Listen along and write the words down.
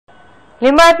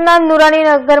લિંબાયતના નુરાની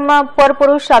નગરમાં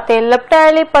પરપુરુષ સાથે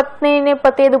લપટાયેલી પત્નીને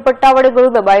પતિએ દુપટ્ટા વડે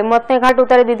ગળું દબાવી મોતને ઘાટ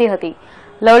ઉતારી દીધી હતી.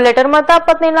 લવ લેટર મળતા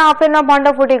પત્નીના અફેરના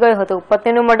ભાંડો ફૂટી ગયો હતો.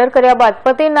 પત્નીનું મર્ડર કર્યા બાદ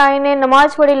પતિ નાઈને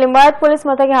નમાઝ પઢી લિંબાયત પોલીસ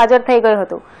મથકે હાજર થઈ ગયો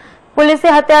હતો. પોલીસે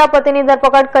હત્યારા પતિની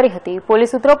ધરપકડ કરી હતી.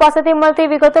 પોલીસ સૂત્રો પાસેથી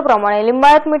મળતી વિગતો પ્રમાણે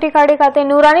લિંબાયત મીઠી ખાડી ખાતે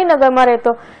નુરાની નગરમાં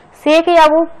રહેતો શેખ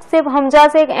યાબૂબ શેખ હમજા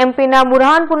શેખ એમપીના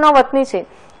બુરહાનપુરના વતની છે.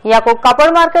 યાકૂબ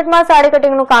કાપડ માર્કેટમાં સાડી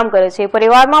કટિંગનું કામ કરે છે.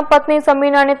 પરિવારમાં પત્ની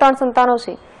સમીના અને 3 સંતાનો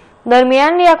છે.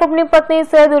 દરમિયાન યાકૂબની પત્ની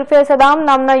સૈયદ ઉર્ફે સદામ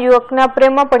નામના યુવકના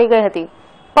પ્રેમમાં પડી ગઈ હતી.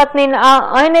 પત્નીના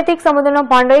અનૈતિક સંબંધોનો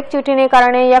ભાંડો એક ચીઠીને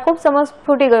કારણે યાકૂબ સમક્ષ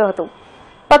ફૂટી ગયો હતો.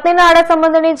 પત્નીના આડા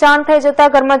સંબંધોની જાણ થઈ જતા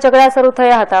ઘરમાં ઝઘડા શરૂ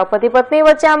થયા હતા. પતિ પત્ની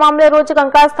વચ્ચે આ મામલે રોજ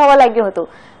કંકાસ થવા લાગ્યો હતો.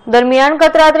 દરમિયાન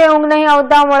ગત રાત્રે ઊંઘ નહીં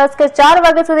આવતા મળસ્કે 4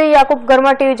 વાગ્યા સુધી યાકૂબ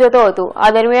ઘરમાં ટીવી જોતો હતો.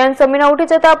 આ દરમિયાન સમીના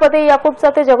ઉઠી જતા પતિ યાકૂબ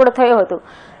સાથે ઝઘડો થયો હતો.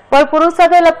 પર પુરુષ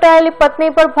સાથે લપટાયેલી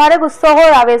પત્ની પર ભારે ગુસ્સો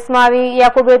હોય આવેશમાં આવી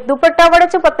યાકૂબે દુપટ્ટા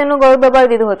વડે પત્નીનું ગળું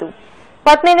દબાવી દીધું હતું.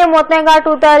 પત્નીને મોતને ઘાટ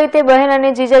ઉતારી તે બહેન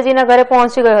અને જીજાજીના ઘરે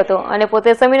પહોંચી ગયો હતો અને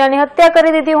પોતે સમીનાની હત્યા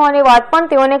કરી દીધી હોવાની વાત પણ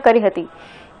તેઓને કરી હતી.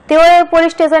 તેઓએ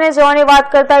પોલીસ સ્ટેશને જવાની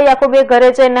વાત કરતા યાકૂબે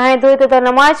ઘરે જઈ નાહી ધોઈ તથા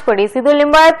નમાઝ પઢી સીધો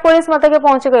લિંબાયત પોલીસ મથકે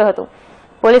પહોંચી ગયો હતો.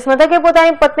 પોલીસ મથકે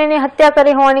પોતાની પત્નીની હત્યા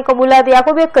કરી હોવાની કબૂલાત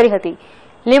યાકૂબે કરી હતી.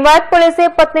 લિંબાયત પોલીસે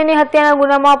પત્નીની હત્યાના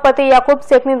ગુનામાં પતિ યાકૂબ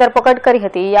શેખની ધરપકડ કરી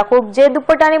હતી. યાકૂબ જે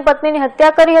દુપટ્ટાની પત્નીની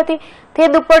હત્યા કરી હતી તે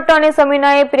દુપટ્ટો અને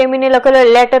સમીનાએ પ્રેમીને લખેલો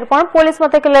લેટર પણ પોલીસ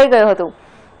મથકે લઈ ગયો હતો.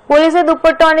 પોલીસે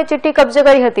દુપટ્ટો અને ચિઠ્ઠી કબજે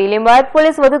કરી હતી. લિંબાયત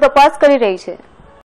પોલીસ વધુ તપાસ કરી રહી છે.